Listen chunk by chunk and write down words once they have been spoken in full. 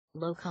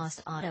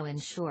Low-cost auto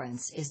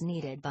insurance is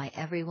needed by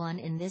everyone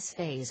in this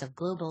phase of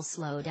global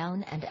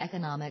slowdown and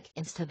economic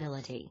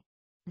instability.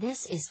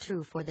 This is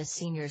true for the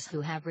seniors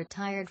who have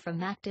retired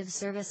from active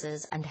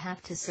services and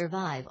have to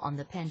survive on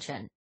the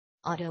pension.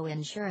 Auto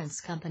insurance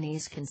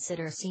companies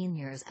consider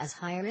seniors as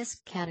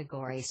high-risk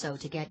category, so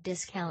to get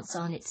discounts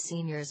on it,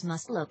 seniors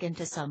must look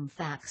into some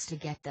facts to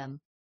get them.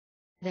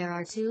 There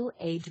are two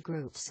age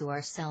groups who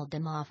are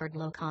seldom offered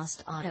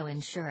low-cost auto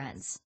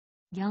insurance.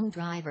 Young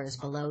drivers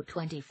below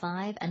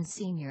 25 and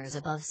seniors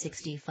above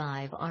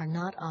 65 are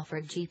not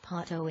offered cheap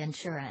auto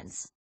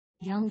insurance.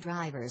 Young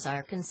drivers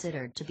are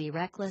considered to be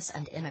reckless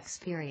and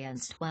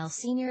inexperienced, while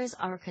seniors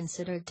are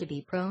considered to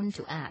be prone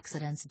to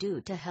accidents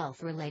due to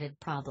health-related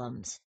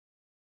problems.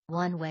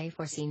 One way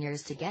for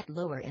seniors to get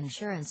lower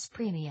insurance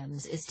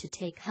premiums is to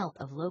take help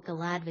of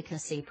local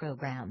advocacy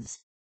programs.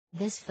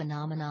 This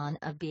phenomenon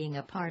of being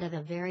a part of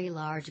a very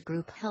large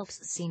group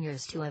helps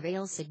seniors to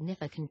avail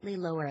significantly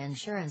lower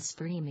insurance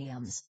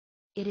premiums.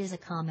 It is a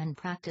common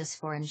practice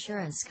for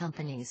insurance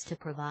companies to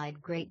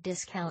provide great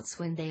discounts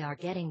when they are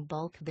getting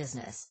bulk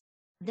business.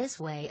 This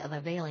way of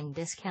availing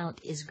discount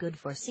is good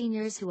for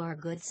seniors who are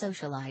good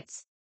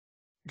socialites.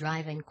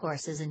 Driving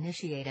courses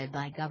initiated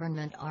by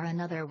government are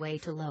another way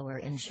to lower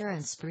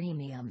insurance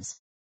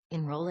premiums.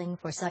 Enrolling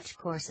for such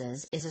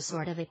courses is a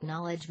sort of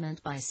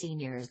acknowledgement by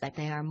seniors that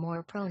they are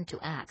more prone to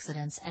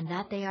accidents and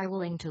that they are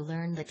willing to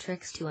learn the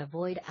tricks to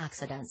avoid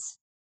accidents.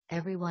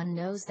 Everyone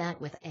knows that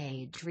with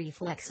age,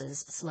 reflexes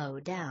slow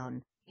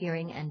down,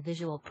 hearing and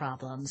visual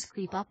problems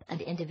creep up,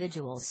 and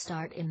individuals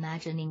start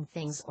imagining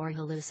things or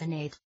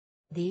hallucinate.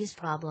 These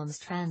problems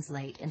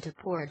translate into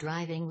poor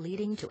driving,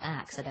 leading to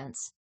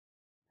accidents.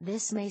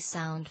 This may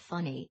sound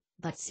funny,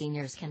 but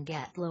seniors can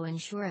get low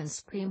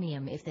insurance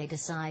premium if they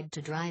decide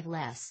to drive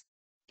less.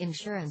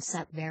 Insurance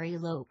at very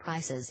low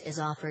prices is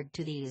offered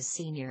to these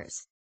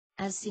seniors.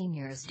 As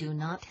seniors do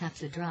not have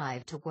to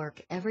drive to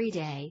work every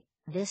day,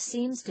 this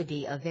seems to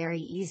be a very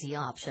easy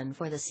option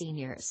for the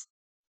seniors.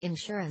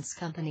 Insurance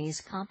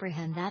companies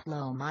comprehend that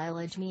low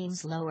mileage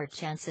means lower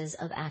chances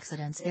of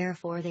accidents,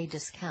 therefore they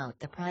discount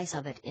the price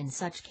of it in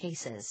such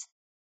cases.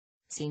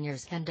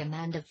 Seniors can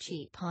demand of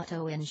cheap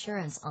auto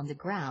insurance on the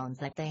ground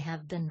that they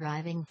have been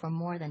driving for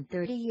more than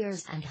 30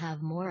 years and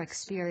have more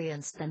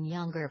experience than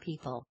younger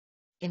people.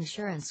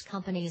 Insurance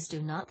companies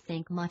do not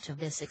think much of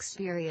this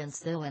experience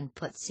though and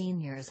put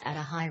seniors at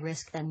a higher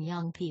risk than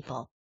young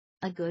people.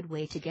 A good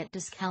way to get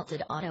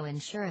discounted auto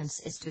insurance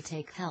is to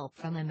take help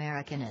from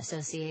American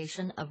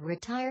Association of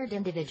Retired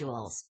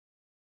Individuals.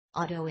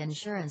 Auto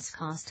insurance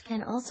cost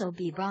can also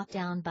be brought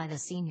down by the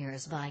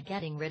seniors by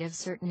getting rid of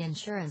certain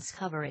insurance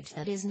coverage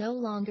that is no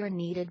longer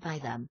needed by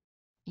them.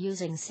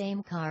 Using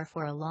same car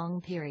for a long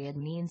period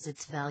means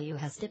its value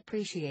has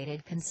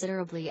depreciated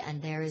considerably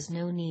and there is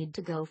no need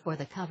to go for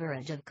the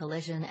coverage of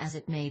collision, as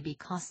it may be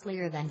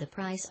costlier than the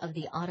price of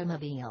the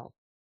automobile.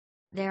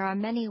 There are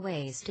many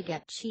ways to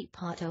get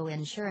cheap auto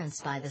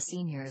insurance by the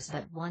seniors,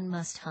 but one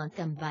must hunt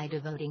them by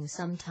devoting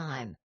some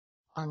time.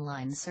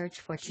 Online search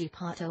for cheap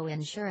auto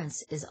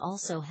insurance is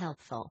also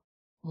helpful.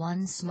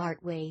 One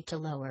smart way to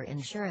lower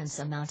insurance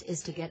amount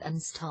is to get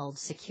installed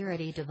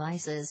security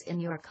devices in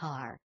your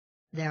car.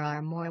 There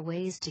are more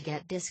ways to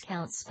get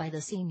discounts by the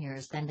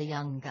seniors than the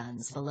young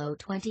guns below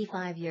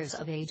 25 years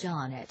of age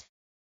on it.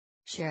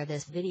 Share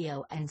this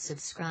video and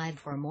subscribe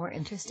for more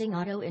interesting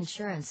auto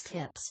insurance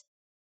tips.